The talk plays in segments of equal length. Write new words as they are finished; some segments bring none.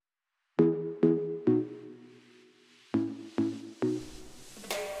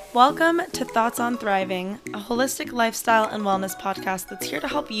Welcome to Thoughts on Thriving, a holistic lifestyle and wellness podcast that's here to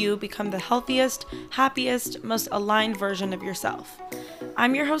help you become the healthiest, happiest, most aligned version of yourself.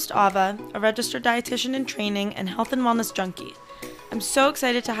 I'm your host, Ava, a registered dietitian in training and health and wellness junkie. I'm so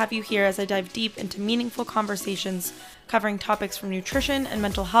excited to have you here as I dive deep into meaningful conversations covering topics from nutrition and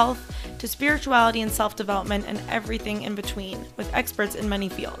mental health to spirituality and self-development and everything in between with experts in many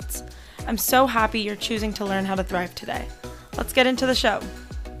fields. I'm so happy you're choosing to learn how to thrive today. Let's get into the show.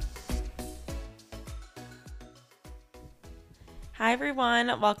 Hi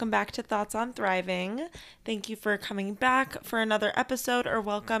everyone, welcome back to Thoughts on Thriving. Thank you for coming back for another episode, or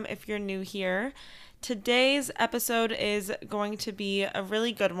welcome if you're new here. Today's episode is going to be a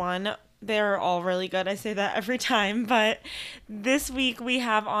really good one. They're all really good. I say that every time, but this week we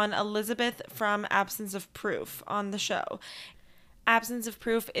have on Elizabeth from Absence of Proof on the show. Absence of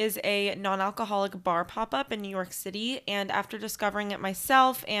Proof is a non-alcoholic bar pop-up in New York City, and after discovering it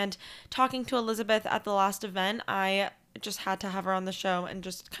myself and talking to Elizabeth at the last event, I just had to have her on the show and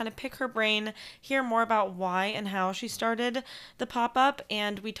just kind of pick her brain, hear more about why and how she started the pop-up.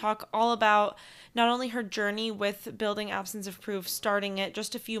 And we talk all about not only her journey with building Absence of Proof, starting it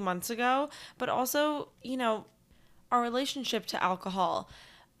just a few months ago, but also, our relationship to alcohol,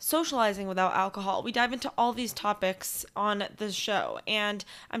 socializing without alcohol. We dive into all these topics on the show, and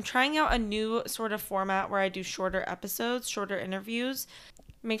I'm trying out a new sort of format where I do shorter episodes, shorter interviews.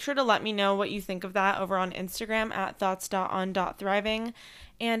 Make sure to let me know what you think of that over on Instagram at thoughts.on.thriving.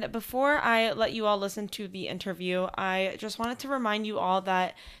 And before I let you all listen to the interview, I just wanted to remind you all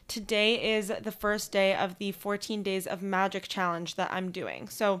that today is the first day of the 14 Days of Magic Challenge that I'm doing.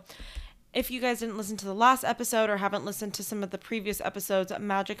 So if you guys didn't listen to the last episode or haven't listened to some of the previous episodes,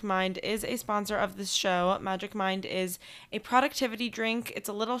 Magic Mind is a sponsor of this show. Magic Mind is a productivity drink. It's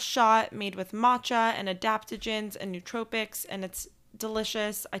a little shot made with matcha and adaptogens and nootropics, and it's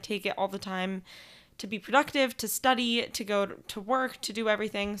delicious. I take it all the time to be productive, to study, to go to work, to do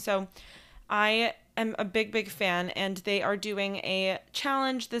everything. So I am a big fan, and they are doing a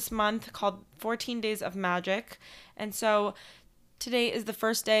challenge this month called 14 Days of Magic. And so today is the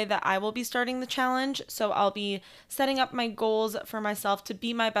first day that I will be starting the challenge. So I'll be setting up my goals for myself to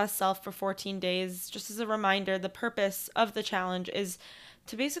be my best self for 14 days. Just as a reminder, the purpose of the challenge is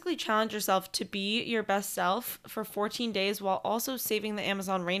to basically challenge yourself to be your best self for 14 days while also saving the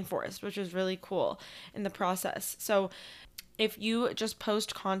Amazon rainforest, which is really cool in the process. So if you just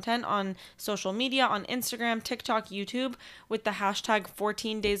post content on social media, on Instagram, TikTok, YouTube with the hashtag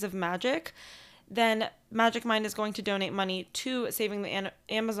 14 Days of Magic, then Magic Mind is going to donate money to saving the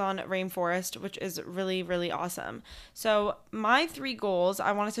Amazon rainforest, which is really, really awesome. So my 3 goals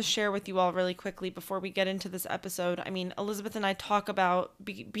I wanted to share with you all really quickly before we get into this episode. I mean, Elizabeth and I talk about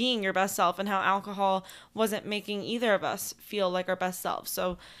being your best self and how alcohol wasn't making either of us feel like our best self.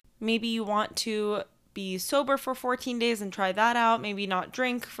 So maybe you want to be sober for 14 days and try that out, maybe not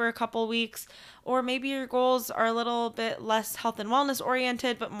drink for a couple weeks, or maybe your goals are a little bit less health and wellness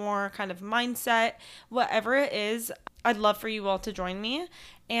oriented, but more kind of mindset. Whatever it is, I'd love for you all to join me.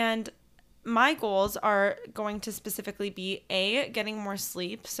 And my goals are going to specifically be getting more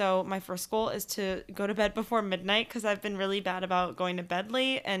sleep. So my first goal is to go to bed before midnight, because I've been really bad about going to bed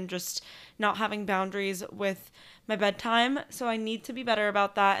late and just not having boundaries with my bedtime. So I need to be better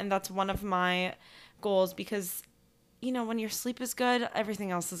about that, and that's one of my goals, because when your sleep is good,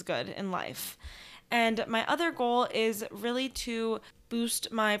 everything else is good in life. And my other goal is really to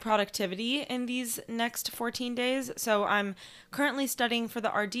boost my productivity in these next 14 days. So I'm currently studying for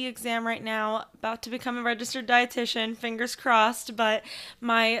the RD exam right now, about to become a registered dietitian, fingers crossed, but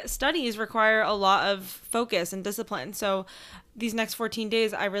my studies require a lot of focus and discipline. So these next 14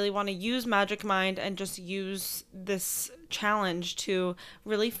 days, I really want to use Magic Mind and just use this challenge to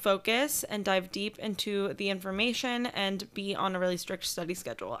really focus and dive deep into the information and be on a really strict study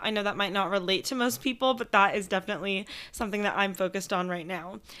schedule. I know that might not relate to most people, but that is definitely something that I'm focused on right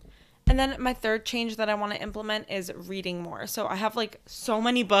now. And then my third change that I want to implement is reading more. So I have so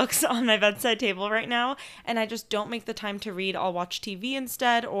many books on my bedside table right now, and I just don't make the time to read. I'll watch TV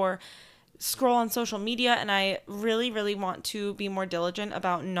instead or scroll on social media, and I really want to be more diligent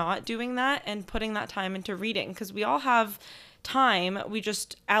about not doing that and putting that time into reading, because we all have time, we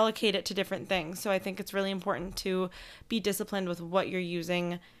just allocate it to different things. So I think it's really important to be disciplined with what you're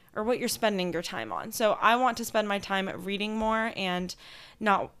using or what you're spending your time on. So I want to spend my time reading more and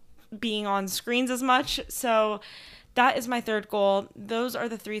not being on screens as much. So that is my third goal. Those are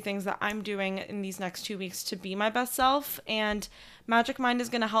the three things that I'm doing in these next 2 weeks to be my best self. And Magic Mind is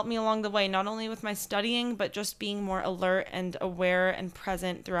going to help me along the way, not only with my studying, but just being more alert and aware and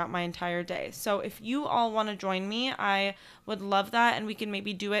present throughout my entire day. So if you all want to join me, I would love that. And we can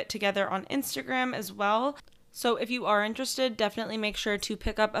maybe do it together on Instagram as well. So if you are interested, definitely make sure to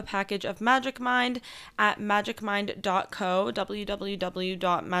pick up a package of Magic Mind at magicmind.co,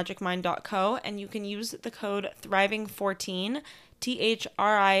 www.magicmind.co, and you can use the code Thriving14,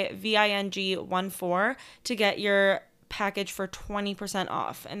 THRIVING14, to get your package for 20%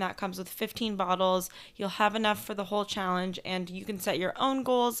 off, and that comes with 15 bottles. You'll have enough for the whole challenge, and you can set your own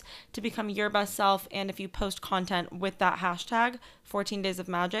goals to become your best self. And if you post content with that hashtag 14 days of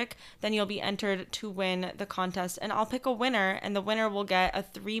magic, then you'll be entered to win the contest, and I'll pick a winner, and the winner will get a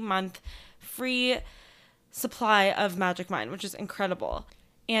 3-month free supply of Magic Mind, which is incredible.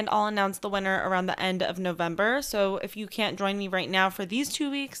 And I'll announce the winner around the end of November. So if you can't join me right now for these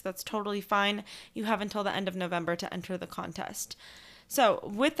 2 weeks, that's totally fine. You have until the end of November to enter the contest. So,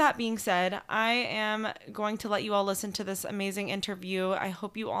 with that being said, I am going to let you all listen to this amazing interview. I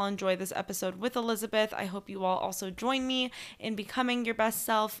hope you all enjoy this episode with Elizabeth. I hope you all also join me in becoming your best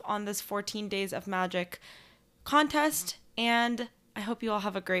self on this 14 Days of Magic contest. And I hope you all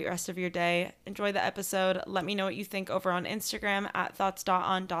have a great rest of your day. Enjoy the episode. Let me know what you think over on Instagram at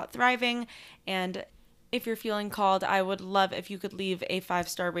thoughts.on.thriving. And if you're feeling called, I would love if you could leave a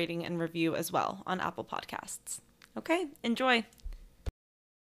 5-star rating and review as well on Apple Podcasts. Okay, enjoy.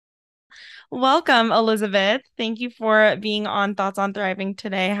 Welcome, Elizabeth. Thank you for being on Thoughts on Thriving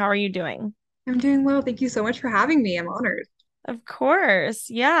today. How are you doing? I'm doing well. Thank you so much for having me. I'm honored. Of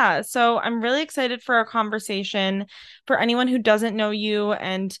course. Yeah. So I'm really excited for our conversation. For anyone who doesn't know you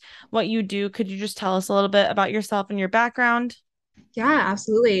and what you do, could you just tell us a little bit about yourself and your background? Yeah,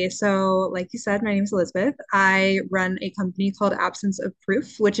 absolutely. So, like you said, my name is Elizabeth. I run a company called Absence of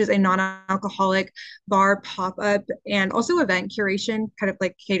Proof, which is a non-alcoholic bar pop-up and also event curation, kind of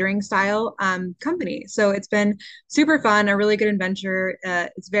like catering style company. So it's been super fun, a really good adventure.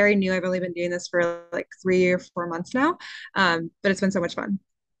 It's very new. I've only been doing this for like 3 or 4 months now, but it's been so much fun.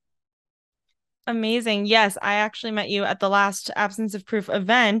 Amazing. Yes, I actually met you at the last Absence of Proof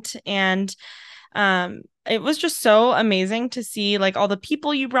event, and it was just so amazing to see like all the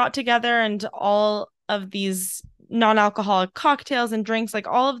people you brought together and all of these non-alcoholic cocktails and drinks, like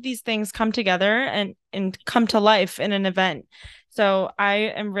all of these things come together and come to life in an event. So I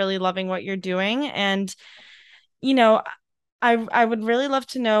am really loving what you're doing, and you know, I would really love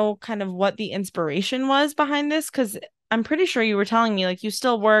to know kind of what the inspiration was behind this, because I'm pretty sure you were telling me like you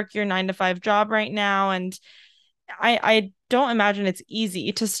still work your 9 to 5 job right now, and I don't imagine it's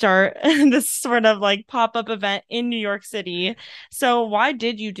easy to start this sort of like pop-up event in New York City. So why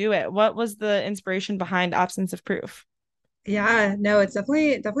did you do it? What was the inspiration behind Absence of Proof? Yeah, no, it's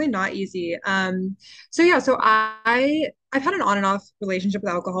definitely not easy. So I've had an on and off relationship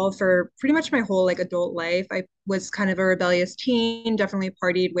with alcohol for pretty much my whole like adult life. I was kind of a rebellious teen, definitely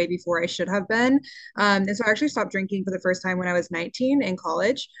partied way before I should have been. And so I actually stopped drinking for the first time when I was 19 in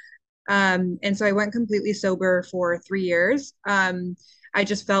college. And so I went completely sober for 3 years. I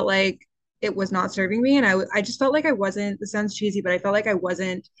just felt like it was not serving me, and I just felt like I wasn't. This sounds cheesy, but I felt like I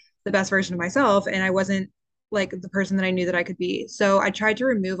wasn't the best version of myself, and I wasn't like the person that I knew that I could be. So I tried to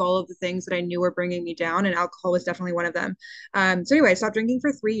remove all of the things that I knew were bringing me down, and alcohol was definitely one of them. So anyway, I stopped drinking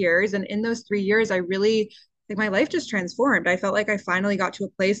for 3 years, and in those 3 years, I really like my life just transformed. I felt like I finally got to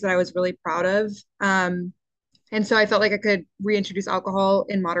a place that I was really proud of. And so I felt like I could reintroduce alcohol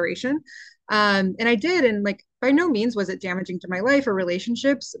in moderation. And I did. And like, by no means was it damaging to my life or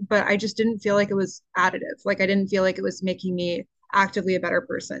relationships, but I just didn't feel like it was additive. Like, I didn't feel like it was making me actively a better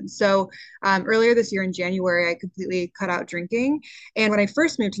person. So earlier this year in January, I completely cut out drinking. And when I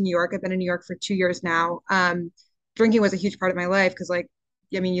first moved to New York, I've been in New York for 2 years now. Drinking was a huge part of my life because, like,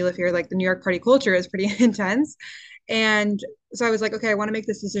 I mean, you live here, like the New York party culture is pretty intense. And so I was like, okay, I want to make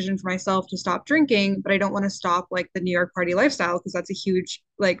this decision for myself to stop drinking, but I don't want to stop like the New York party lifestyle because that's a huge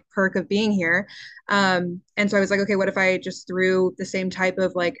like perk of being here. And so I was like, okay, what if I just threw the same type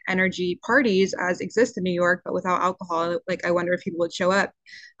of like energy parties as exist in New York, but without alcohol? Like, I wonder if people would show up.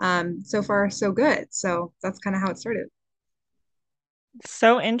 So far, so good. So that's kind of how it started.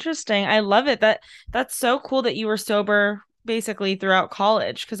 So interesting. I love it. That's so cool that you were sober basically throughout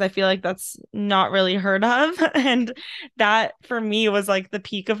college, because I feel like that's not really heard of. And that for me was like the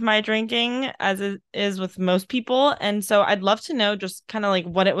peak of my drinking, as it is with most people. And so I'd love to know just kind of like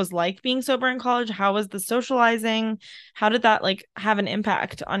what it was like being sober in college. How was the socializing? How did that like have an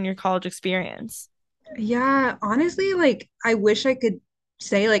impact on your college experience? Yeah, honestly, like I wish I could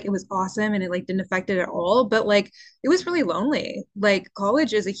say like it was awesome and it like didn't affect it at all, but like it was really lonely. Like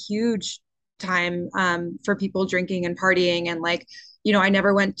college is a huge time for people drinking and partying and like I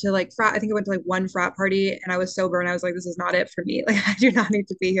never went to like frat. I think I went to like one frat party and I was sober and I was like, this is not it for me. Like I do not need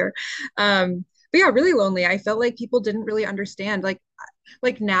to be here. But yeah, really lonely. I felt like people didn't really understand. Like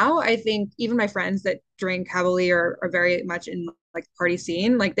now I think even my friends that drink heavily are very much in like party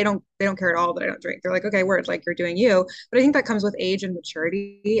scene, like they don't care at all that I don't drink. They're like, okay, word, like you're doing you. But I think that comes with age and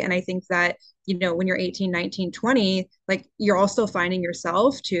maturity. And I think that when you're 18, 19, 20, like you're all still finding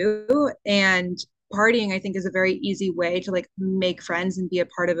yourself too. And partying I think is a very easy way to like make friends and be a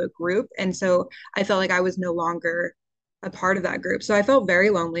part of a group. And so I felt like I was no longer a part of that group, so I felt very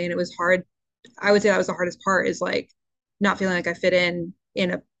lonely and it was hard. I would say that was the hardest part, is like not feeling like I fit in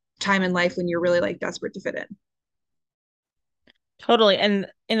a time in life when you're really like desperate to fit in. Totally. And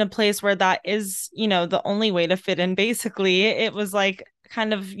in a place where that is, the only way to fit in, basically, it was like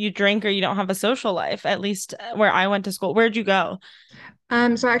kind of you drink or you don't have a social life, at least where I went to school. Where'd you go?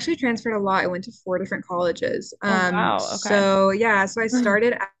 So I actually transferred a lot. I went to four different colleges. Oh, wow. Okay. So yeah, so I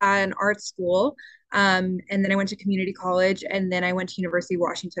started at an art school, and then I went to community college, and then I went to University of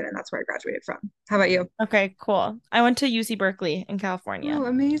Washington, and that's where I graduated from. How about you? Okay, cool. I went to UC Berkeley in California. Oh,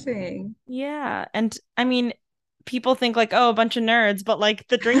 amazing. Yeah. And I mean, people think like, oh, a bunch of nerds, but like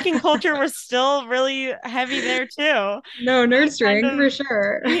the drinking culture was still really heavy there too. No, It was nerds kind drink of, for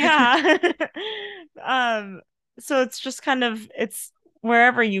sure. yeah. Um, so it's just kind of it's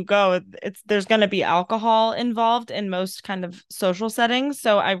wherever you go, it's there's going to be alcohol involved in most kind of social settings.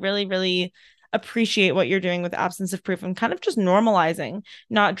 So I really, really appreciate what you're doing with Absence of Proof and kind of just normalizing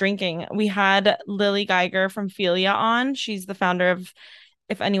not drinking. We had Lily Geiger from Philia on. She's the founder of,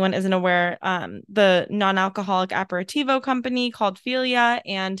 if anyone isn't aware, the non-alcoholic aperitivo company called Philia.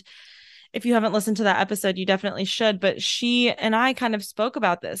 And if you haven't listened to that episode, you definitely should. But she and I kind of spoke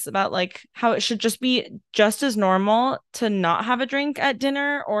about this, about like how it should just be just as normal to not have a drink at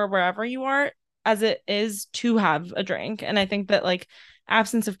dinner or wherever you are as it is to have a drink. And I think that like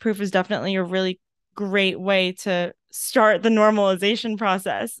Absence of Proof is definitely a really great way to start the normalization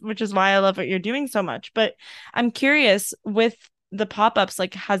process, which is why I love what you're doing so much. But I'm curious, with the pop-ups,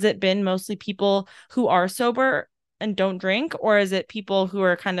 like has it been mostly people who are sober and don't drink, or is it people who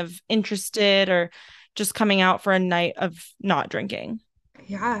are kind of interested or just coming out for a night of not drinking?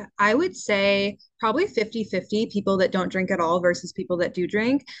 Yeah, I would say probably 50-50 people that don't drink at all versus people that do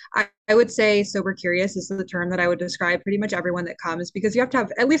drink. I would say sober curious is the term that I would describe pretty much everyone that comes, because you have to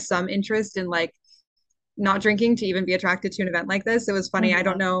have at least some interest in like not drinking to even be attracted to an event like this. It was funny. I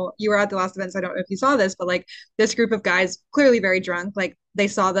don't Mhm. know. You were at the last event, so I don't know if you saw this, but like this group of guys, clearly very drunk, like they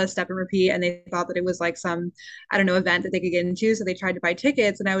saw the step and repeat and they thought that it was like some, I don't know, event that they could get into. So they tried to buy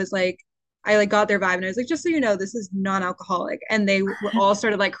tickets. And I was like, I like got their vibe and I was like, just so you know, this is non-alcoholic. And they all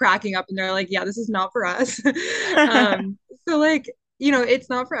started like cracking up and they're like, yeah, this is not for us. So like, it's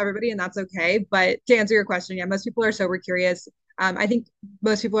not for everybody and that's okay. But to answer your question, yeah, most people are sober curious. I think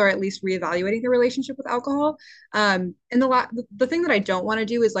most people are at least reevaluating their relationship with alcohol. And the thing that I don't want to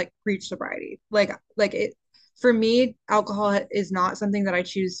do is like preach sobriety. Like it for me, alcohol is not something that I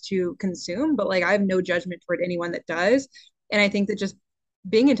choose to consume, but like I have no judgment toward anyone that does. And I think that just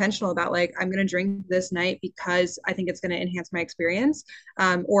being intentional about like I'm going to drink this night because I think it's going to enhance my experience,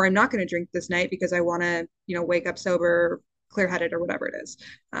 or I'm not going to drink this night because I want to wake up sober, clear headed, or whatever it is.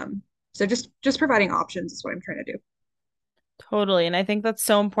 So just providing options is what I'm trying to do. Totally. And I think that's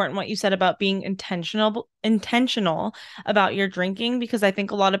so important what you said about being intentional about your drinking, because I think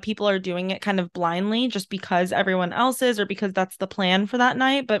a lot of people are doing it kind of blindly just because everyone else is or because that's the plan for that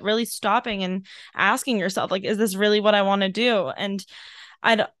night, but really stopping and asking yourself like, is this really what I want to do? And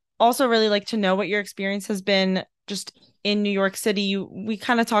I'd also really like to know what your experience has been just in New York City. We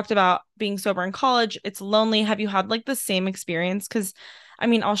kind of talked about being sober in college. It's lonely. Have you had like the same experience? Because I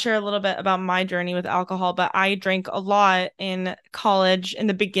mean, I'll share a little bit about my journey with alcohol, but I drank a lot in college in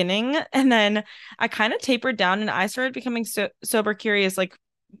the beginning, and then I kind of tapered down and I started becoming sober curious like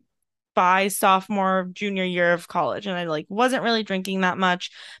by sophomore junior year of college, and I like wasn't really drinking that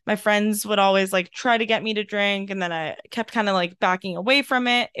much. My friends would always like try to get me to drink, and then I kept kind of like backing away from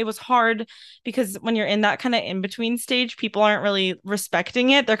it. It was hard because when you're in that kind of in between stage, people aren't really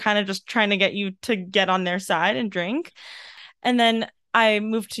respecting it. They're kind of just trying to get you to get on their side and drink. And then I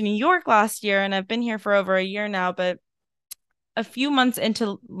moved to New York last year, and I've been here for over a year now, but a few months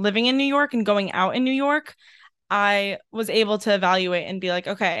into living in New York and going out in New York, I was able to evaluate and be like,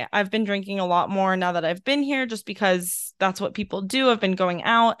 okay, I've been drinking a lot more now that I've been here just because that's what people do. I've been going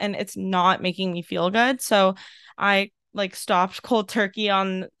out and it's not making me feel good. So I like stopped cold turkey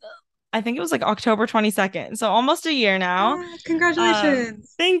on I think it was like October 22nd. So almost a year now. Ah,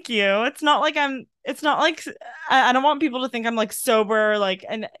 congratulations. Thank you. It's not like I don't want people to think I'm like sober, like,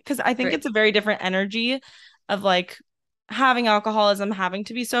 and because I think Right. it's a very different energy of like having alcoholism, having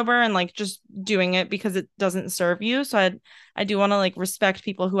to be sober and like just doing it because it doesn't serve you. So I do want to like respect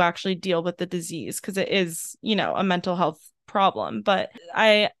people who actually deal with the disease because it is, a mental health problem. But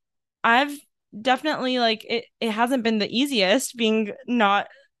I've definitely like it hasn't been the easiest being not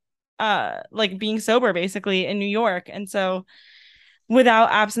like being sober basically in New York. And so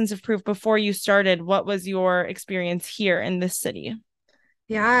without absence of proof before you started, what was your experience here in this city?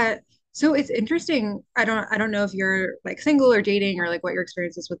 Yeah. So it's interesting. I don't know if you're like single or dating or like what your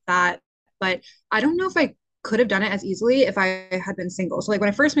experience is with that, but I don't know if I could have done it as easily if I had been single. So like when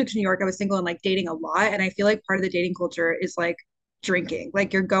I first moved to New York, I was single and like dating a lot. And I feel like part of the dating culture is like drinking.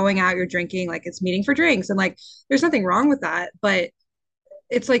 Like you're going out, you're drinking, like it's meeting for drinks. And like there's nothing wrong with that, but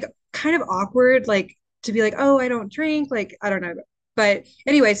it's like kind of awkward, like to be like, oh, I don't drink. Like, I don't know. But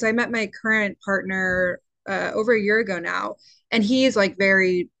anyway, so I met my current partner over a year ago now, and he's like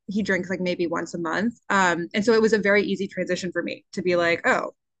he drinks like maybe once a month. And so it was a very easy transition for me to be like,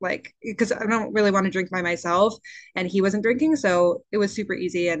 oh, like, because I don't really want to drink by myself, and he wasn't drinking. So it was super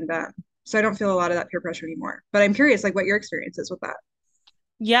easy. And so I don't feel a lot of that peer pressure anymore. But I'm curious, like, what your experience is with that.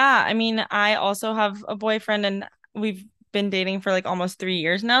 Yeah, I mean, I also have a boyfriend and we've been dating for like almost 3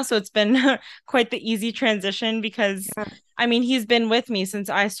 years now. So it's been quite the easy transition because Yeah. I mean, he's been with me since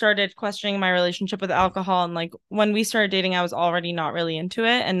I started questioning my relationship with alcohol. And like when we started dating, I was already not really into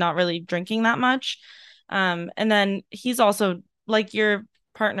it and not really drinking that much. And then he's also like your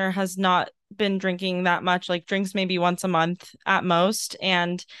partner has not been drinking that much, like drinks maybe once a month at most.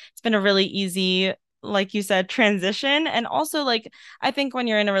 And it's been a really easy, like you said, transition. And also, like, I think when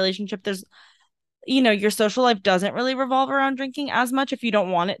you're in a relationship, there's your social life doesn't really revolve around drinking as much if you don't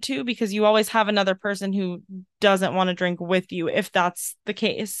want it to, because you always have another person who doesn't want to drink with you, if that's the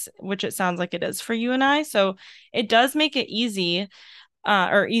case, which it sounds like it is for you and I. So it does make it easy,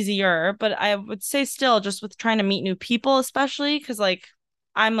 or easier, but I would say still just with trying to meet new people, especially because like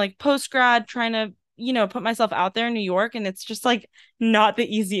I'm like post grad trying to, put myself out there in New York, and it's just like not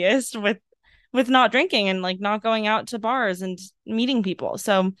the easiest with not drinking and like not going out to bars and meeting people.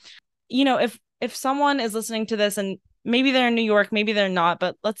 So if someone is listening to this and maybe they're in New York, maybe they're not,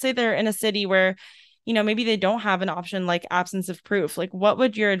 but let's say they're in a city where, maybe they don't have an option like absence of proof, like what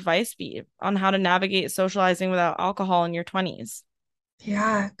would your advice be on how to navigate socializing without alcohol in your 20s?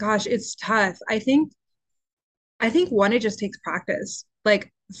 Yeah, gosh, it's tough. I think one, it just takes practice.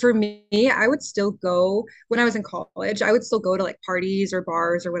 Like for me, I would still go when I was in college, I would still go to like parties or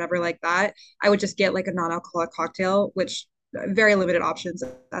bars or whatever like that. I would just get like a non-alcoholic cocktail, which very limited options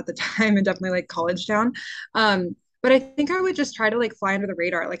at the time and definitely like college town. But I think I would just try to like fly under the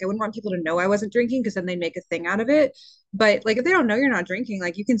radar. Like I wouldn't want people to know I wasn't drinking because then they'd make a thing out of it. But like if they don't know you're not drinking,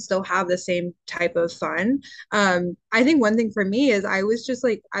 like you can still have the same type of fun. I think one thing for me is I was just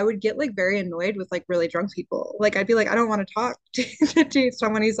like I would get like very annoyed with like really drunk people. Like I'd be like I don't want to talk to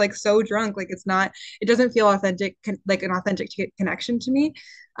someone who's like so drunk. Like it doesn't feel authentic, like an authentic connection to me.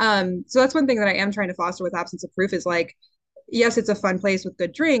 So that's one thing that I am trying to foster with absence of proof is like yes, it's a fun place with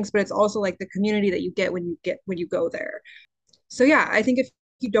good drinks, but it's also like the community that you get when you go there. So yeah, I think if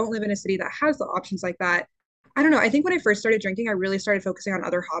you don't live in a city that has the options like that, I don't know. I think when I first started drinking, I really started focusing on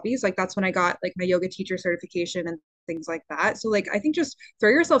other hobbies. Like that's when I got like my yoga teacher certification and things like that. So like I think just throw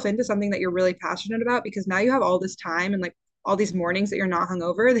yourself into something that you're really passionate about because now you have all this time and like all these mornings that you're not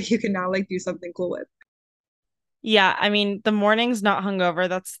hungover that you can now like do something cool with. Yeah, I mean, the morning's not hungover.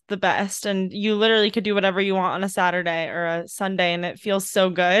 That's the best. And you literally could do whatever you want on a Saturday or a Sunday, and it feels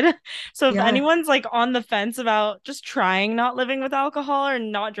so good. So if Yeah. anyone's like on the fence about just trying not living with alcohol or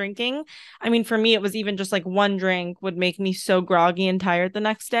not drinking, I mean, for me, it was even just like one drink would make me so groggy and tired the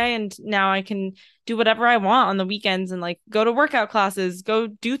next day. And now I can do whatever I want on the weekends and like go to workout classes, go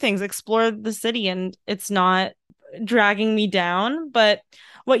do things, explore the city, and it's not dragging me down. But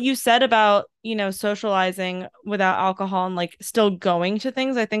what you said about, socializing without alcohol and like still going to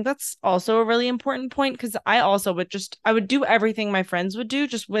things, I think that's also a really important point because I also I would do everything my friends would do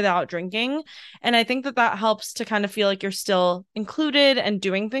just without drinking. And I think that that helps to kind of feel like you're still included and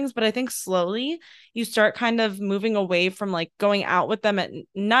doing things. But I think slowly you start kind of moving away from like going out with them at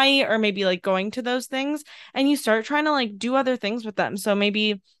night or maybe like going to those things and you start trying to like do other things with them. So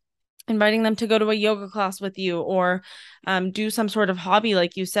maybe inviting them to go to a yoga class with you or do some sort of hobby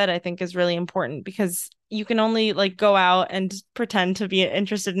like you said, I think is really important because you can only like go out and pretend to be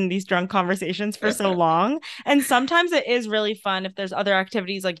interested in these drunk conversations for so long, and sometimes it is really fun if there's other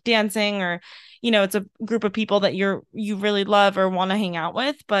activities like dancing or it's a group of people that you really love or want to hang out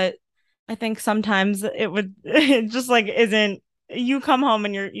with. But I think sometimes it just like isn't, you come home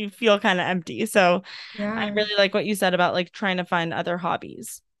and you feel kind of empty. So I Yeah. really like what you said about like trying to find other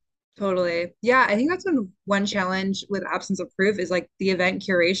hobbies. Totally. Yeah, I think that's one challenge with absence of proof is like the event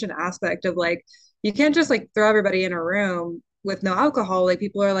curation aspect of like you can't just like throw everybody in a room with no alcohol. Like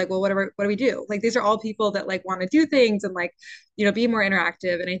people are like, well, whatever, what do we do? Like these are all people that like want to do things and like, be more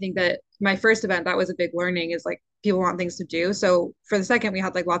interactive. And I think that my first event, that was a big learning is like people want things to do. So for the second, we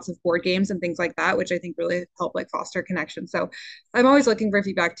had like lots of board games and things like that, which I think really help like foster connection. So I'm always looking for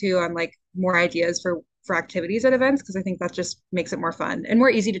feedback too on like more ideas for activities at events because I think that just makes it more fun and more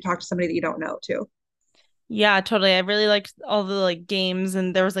easy to talk to somebody that you don't know too. Yeah, totally. I really liked all the like games,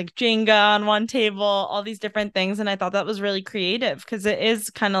 and there was like Jenga on one table, all these different things, and I thought that was really creative because it is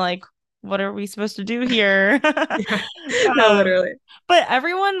kind of like, what are we supposed to do here? Yeah, no, Um, literally. but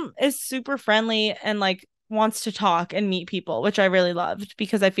everyone is super friendly and like wants to talk and meet people, which I really loved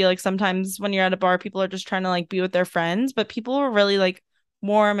because I feel like sometimes when you're at a bar, people are just trying to like be with their friends, but people were really like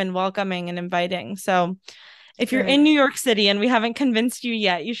warm and welcoming and inviting. So if you're in Good. New York City and we haven't convinced you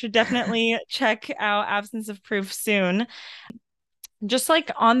yet, you should definitely check out Absence of Proof soon. Just like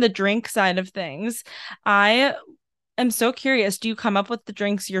on the drink side of things, I am so curious. Do you come up with the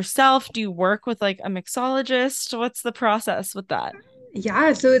drinks yourself? Do you work with like a mixologist? What's the process with that?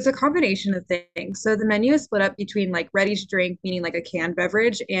 Yeah, so it's a combination of things. So the menu is split up between like ready to drink, meaning like a canned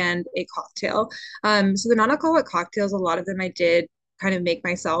beverage, and a cocktail. So the non-alcoholic cocktails, a lot of them I did kind of make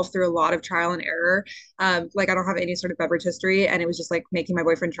myself through a lot of trial and error. Like I don't have any sort of beverage history, and it was just like making my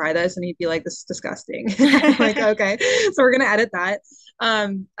boyfriend try this, and he'd be like, "This is disgusting." I'm like, "Okay, so we're gonna edit that."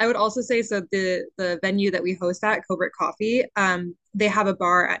 I would also say so the venue that we host at, Cobert Coffee, they have a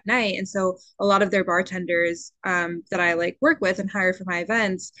bar at night, and so a lot of their bartenders that I like work with and hire for my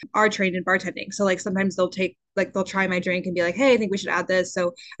events are trained in bartending. So like sometimes they'll try my drink and be like, "Hey, I think we should add this."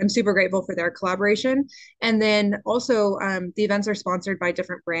 So I'm super grateful for their collaboration. And then also the events are sponsored by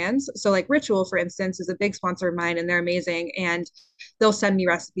different brands. So like Ritual, for instance, is a big sponsor of mine, and they're amazing. And they'll send me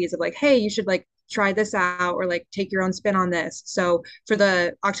recipes of like, "Hey, you should like try this out or like take your own spin on this." So for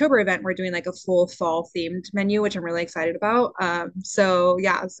the October event, we're doing like a full fall themed menu, which I'm really excited about. So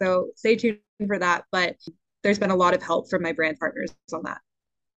yeah, so stay tuned for that. But there's been a lot of help from my brand partners on that.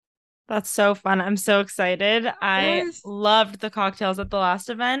 That's so fun. I'm so excited. I Yes. loved the cocktails at the last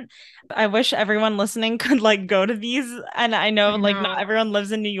event. I wish everyone listening could like go to these. And I know I like not know. everyone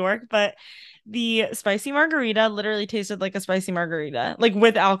lives in New York, but the spicy margarita literally tasted like a spicy margarita, like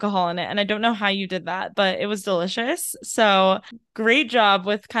with alcohol in it. And I don't know how you did that, but it was delicious. So great job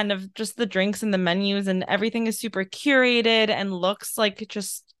with kind of just the drinks and the menus, and everything is super curated and looks like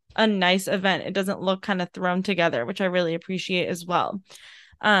just a nice event. It doesn't look kind of thrown together, which I really appreciate as well.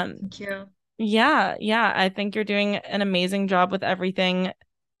 Um, Thank you. yeah, yeah, I think you're doing an amazing job with everything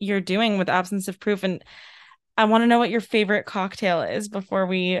you're doing with Absence of Proof. And I want to know what your favorite cocktail is before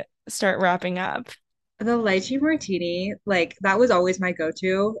we start wrapping up. The lychee martini, like that was always my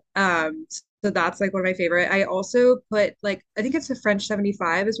go-to. So that's like one of my favorite. I also put like I think it's a French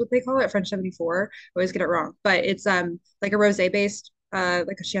 75 is what they call it, French 74. I always get it wrong, but it's like a rosé based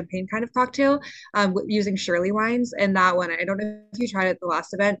like a champagne kind of cocktail using Shirley wines. And that one, I don't know if you tried it at the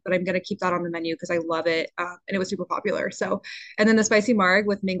last event, but I'm gonna keep that on the menu because I love it. And it was super popular. So and then the spicy marg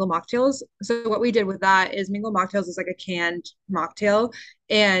with Mingle mocktails. So what we did with that is Mingle mocktails is like a canned mocktail,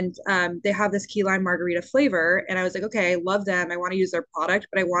 and they have this key lime margarita flavor. And I was like, okay, I love them. I want to use their product,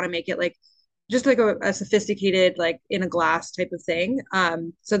 but I want to make it like just like a sophisticated, like in a glass type of thing.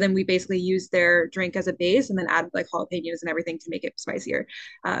 So then we basically use their drink as a base and then add like jalapenos and everything to make it spicier.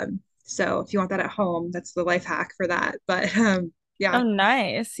 So if you want that at home, that's the life hack for that. But Oh, yeah.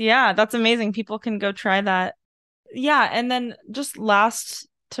 nice. Yeah, that's amazing. People can go try that. Yeah, and then just last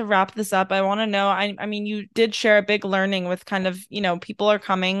to wrap this up, I want to know, I mean, you did share a big learning with kind of, people are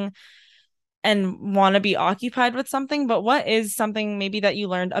coming and want to be occupied with something, but what is something maybe that you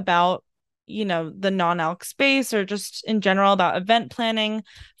learned about, the non-alc space or just in general about event planning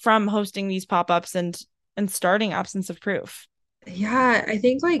from hosting these pop-ups and starting Absence of Proof? Yeah, I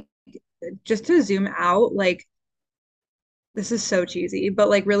think like just to zoom out, like this is so cheesy, but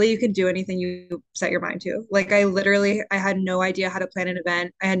like really you can do anything you set your mind to. Like I had no idea how to plan an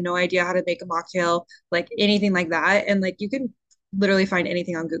event. I had no idea how to make a mocktail, like anything like that. And like you can literally find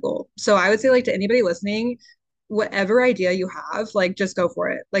anything on Google. So I would say like to anybody listening, whatever idea you have, like just go for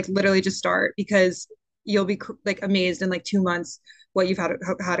it. Like literally just start because you'll be like amazed in like 2 months what you've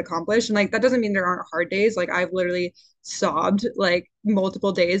had accomplished. And like that doesn't mean there aren't hard days. Like I've literally sobbed like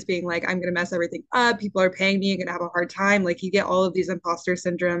multiple days being like, I'm gonna mess everything up. People are paying me, I'm gonna have a hard time. Like you get all of these imposter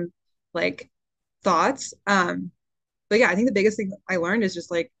syndrome like thoughts. But yeah, I think the biggest thing I learned is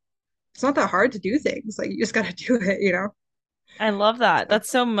just like it's not that hard to do things. Like you just got to do it, you know? I love that. So, That's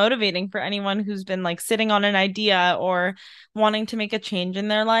so motivating for anyone who's been like sitting on an idea or wanting to make a change in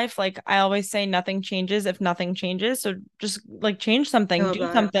their life. Like I always say, nothing changes if nothing changes. So just like change I something, love do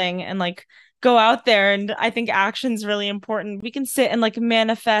that. something, and like go out there. And I think action's really important. We can sit and like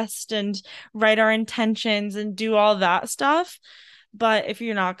manifest and write our intentions and do all that stuff. But if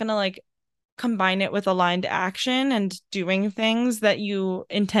you're not gonna like combine it with aligned action and doing things that you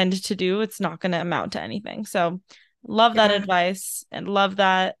intend to do, it's not going to amount to anything. So, love that Yeah. advice and love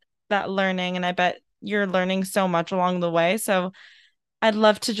that learning, and I bet you're learning so much along the way. So, I'd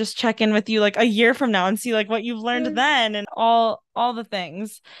love to just check in with you like a year from now and see like what you've learned Yes, then and all the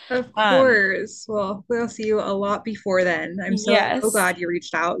things. of Um course. Well, we'll see you a lot before then. I'm so yes. glad you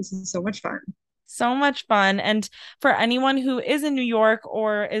reached out. This is so much fun. So much fun. And for anyone who is in New York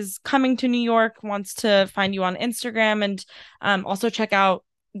or is coming to New York, wants to find you on Instagram and also check out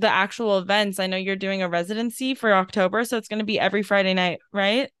the actual events. I know you're doing a residency for October, so it's going to be every Friday night,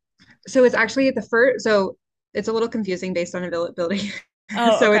 right? So it's actually the first, so it's a little confusing based on availability.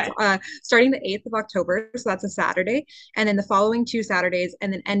 Oh, So it's okay. starting the 8th of October, so that's a Saturday, and then the following two Saturdays,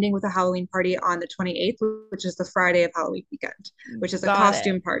 and then ending with a Halloween party on the 28th, which is the Friday of Halloween weekend, which is a Got it.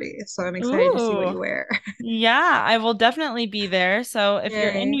 costume party. So I'm excited to see what Ooh. you wear. Yeah, I will definitely be there. So if you're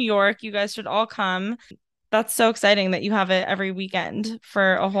in New Yay. York, you guys should all come. That's so exciting that you have it every weekend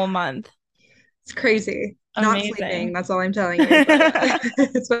for a whole month. It's crazy. Not sleeping, Amazing. that's all I'm telling you, but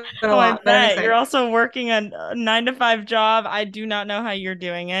it's been a Oh, I lot, but I'm bet. You're excited. also working a 9 to 5 job. I do not know how you're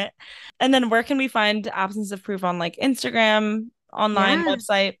doing it. And then where can we find Absence of Proof on like Instagram, online, Yeah.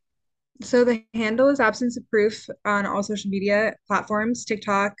 website? So the handle is absence of proof on all social media platforms,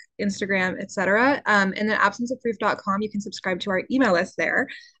 TikTok, Instagram, etc. And then absenceofproof.com, you can subscribe to our email list there,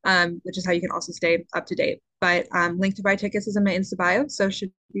 which is how you can also stay up to date. But link to buy tickets is in my Insta bio, so it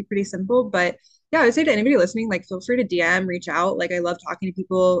should be pretty simple. But yeah, I would say to anybody listening, like feel free to DM, reach out. Like I love talking to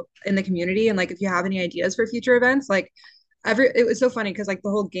people in the community, and like if you have any ideas for future events, like it was so funny because like the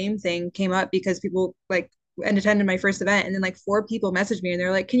whole game thing came up because people like and attended my first event and then like four people messaged me and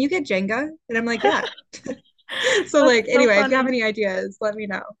they're like, can you get Jenga? And I'm like, yeah. So That's like so anyway, if you have funny. any ideas, let me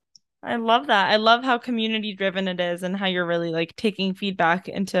know. I love that. I love how community driven it is and how you're really like taking feedback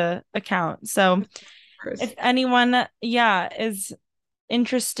into account. So Of if course. anyone, yeah, is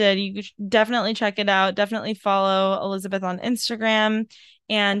interested, you should definitely check it out. Definitely follow Elizabeth on Instagram.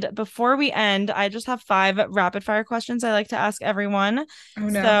 And before we end, I just have 5 rapid fire questions I like to ask everyone. Oh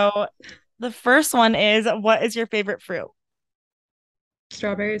no. So the first one is, what is your favorite fruit?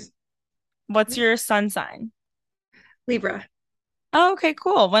 Strawberries. What's your sun sign? Libra. Oh, okay,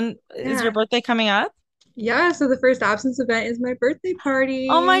 cool. When is your Yeah. birthday coming up? Yeah. So the first absence event is my birthday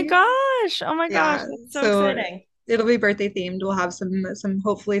Oh my party. gosh. Oh my gosh. Yeah. That's so So exciting. it'll be birthday themed. We'll have some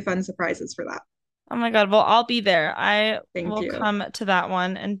hopefully fun surprises for that. Oh my God. Well, I'll be there. I Thank will you. come to that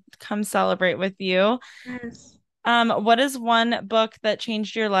one and come celebrate with you. Yes. What is one book that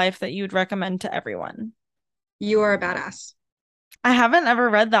changed your life that you would recommend to everyone? You are a badass. I haven't ever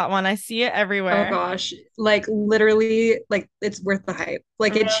read that one. I see it Oh everywhere. gosh, like literally, like it's worth the hype.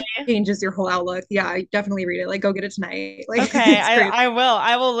 Like it Really? changes your whole outlook. Yeah, I definitely read it. Like go get it tonight. Like Okay, it's I crazy. I will.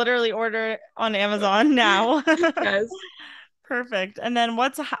 I will literally order it on Amazon now. Yes. Perfect. And then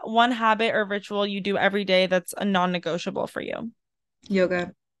what's one habit or ritual you do every day that's a non-negotiable for you?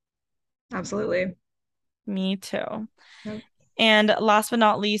 Yoga. Absolutely. Me too. Yep. And last but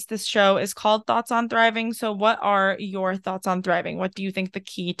not least, this show is called Thoughts on Thriving. So what are your thoughts on thriving? What do you think the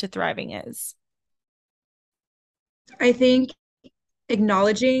key to thriving is? I think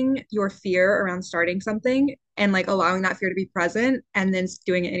acknowledging your fear around starting something and like allowing that fear to be present and then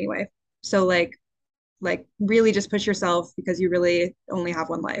doing it anyway. So like really just push yourself because you really only have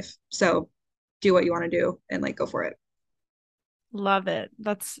one life. So do what you want to do and like go for it. Love it.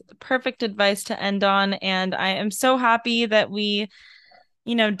 That's perfect advice to end on. And I am so happy that we,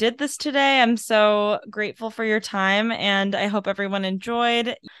 did this today. I'm so grateful for your time and I hope everyone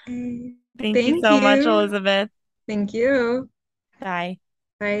enjoyed. Okay. Thank you Thank so much, you. Elizabeth. Thank you. Bye.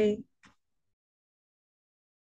 Bye.